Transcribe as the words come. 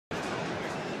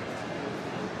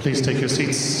Please take your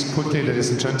seats quickly, ladies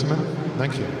and gentlemen.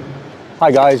 Thank you. Hi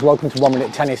guys, welcome to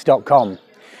oneminutetennis.com.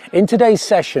 In today's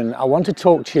session, I want to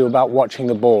talk to you about watching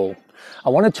the ball. I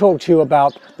want to talk to you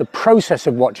about the process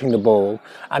of watching the ball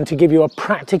and to give you a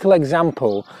practical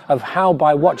example of how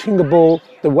by watching the ball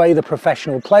the way the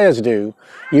professional players do,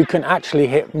 you can actually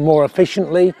hit more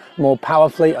efficiently, more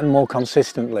powerfully and more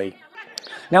consistently.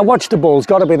 Now, watch the ball's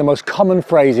got to be the most common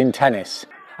phrase in tennis.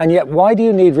 And yet, why do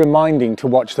you need reminding to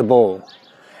watch the ball?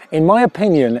 In my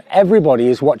opinion, everybody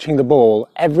is watching the ball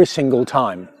every single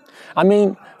time. I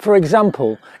mean, for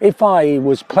example, if I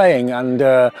was playing and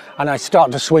I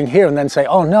start to swing here and then say,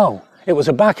 oh no, it was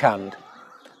a backhand,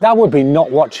 that would be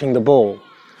not watching the ball.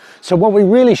 So what we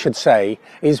really should say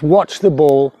is watch the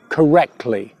ball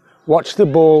correctly, watch the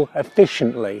ball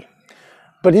efficiently.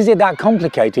 But is it that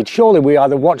complicated? Surely we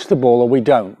either watch the ball or we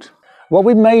don't. What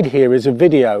we've made here is a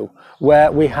video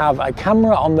where we have a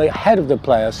camera on the head of the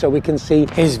player so we can see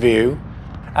his view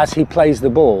as he plays the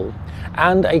ball,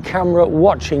 and a camera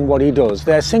watching what he does.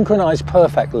 They're synchronized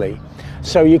perfectly,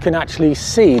 so you can actually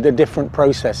see the different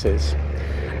processes.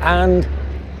 And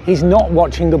he's not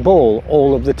watching the ball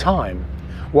all of the time.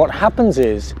 What happens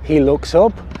is he looks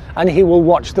up and he will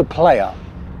watch the player.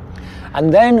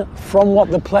 And then from what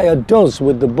the player does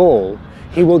with the ball,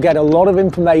 he will get a lot of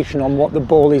information on what the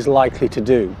ball is likely to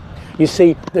do. You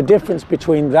see, the difference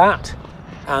between that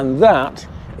and that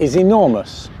is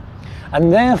enormous.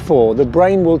 And therefore, the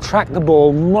brain will track the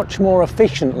ball much more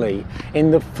efficiently in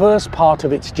the first part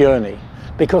of its journey,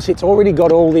 because it's already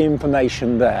got all the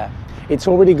information there. It's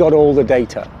already got all the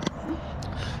data.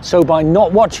 So by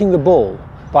not watching the ball,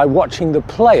 by watching the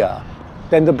player,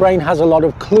 then the brain has a lot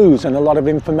of clues and a lot of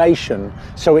information,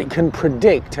 so it can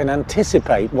predict and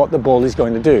anticipate what the ball is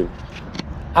going to do.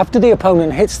 After the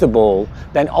opponent hits the ball,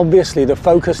 then obviously the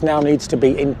focus now needs to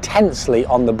be intensely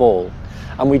on the ball.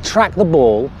 And we track the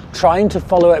ball, trying to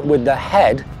follow it with the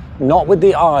head, not with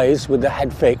the eyes, with the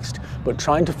head fixed, but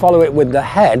trying to follow it with the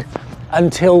head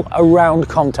until around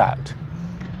contact.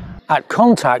 At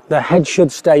contact, the head should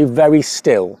stay very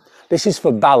still. This is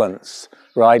for balance.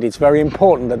 Right? It's very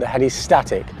important that the head is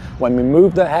static. When we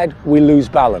move the head, we lose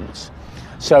balance.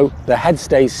 So the head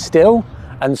stays still,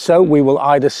 and so we will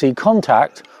either see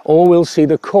contact, or we'll see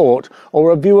the court,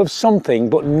 or a view of something,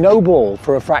 but no ball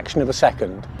for a fraction of a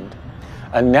second.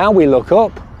 And now we look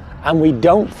up, and we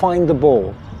don't find the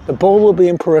ball. The ball will be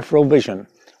in peripheral vision.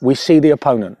 We see the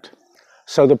opponent.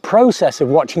 So the process of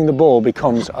watching the ball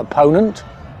becomes opponent,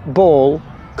 ball,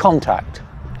 contact.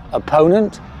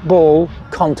 Opponent, ball,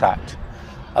 contact.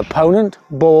 Opponent,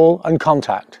 ball and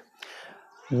contact.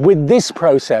 With this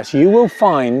process, you will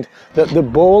find that the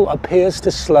ball appears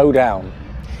to slow down.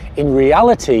 In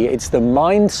reality, it's the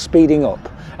mind speeding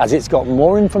up as it's got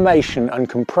more information and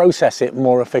can process it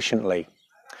more efficiently.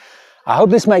 I hope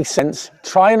this makes sense.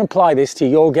 Try and apply this to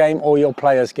your game or your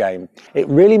player's game. It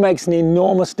really makes an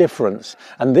enormous difference,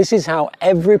 and this is how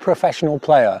every professional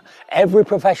player, every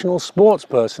professional sports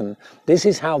person, this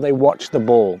is how they watch the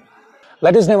ball.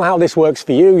 Let us know how this works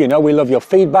for you. You know, we love your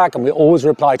feedback and we always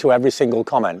reply to every single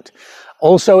comment.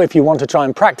 Also, if you want to try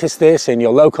and practice this in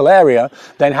your local area,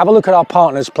 then have a look at our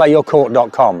partners,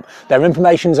 playyourcourt.com. Their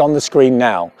information's on the screen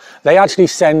now. They actually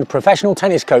send professional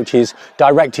tennis coaches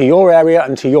direct to your area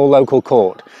and to your local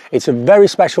court. It's a very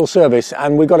special service,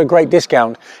 and we've got a great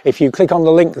discount. If you click on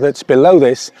the link that's below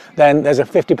this, then there's a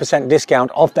 50% discount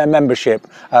off their membership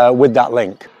with that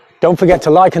link. Don't forget to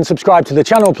like and subscribe to the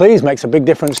channel, please. Makes a big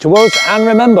difference to us. And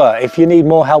remember, if you need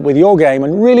more help with your game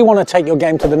and really want to take your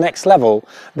game to the next level,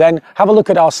 then have a look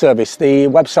at our service. The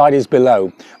website is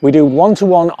below. We do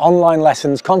one-to-one online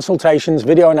lessons, consultations,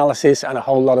 video analysis, and a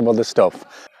whole lot of other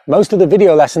stuff. Most of the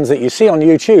video lessons that you see on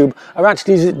YouTube are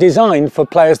actually designed for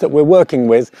players that we're working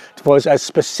with for as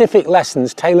specific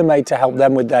lessons tailor-made to help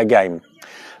them with their game.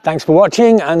 Thanks for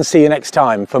watching, and see you next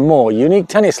time for more unique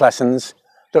tennis lessons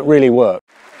that really work.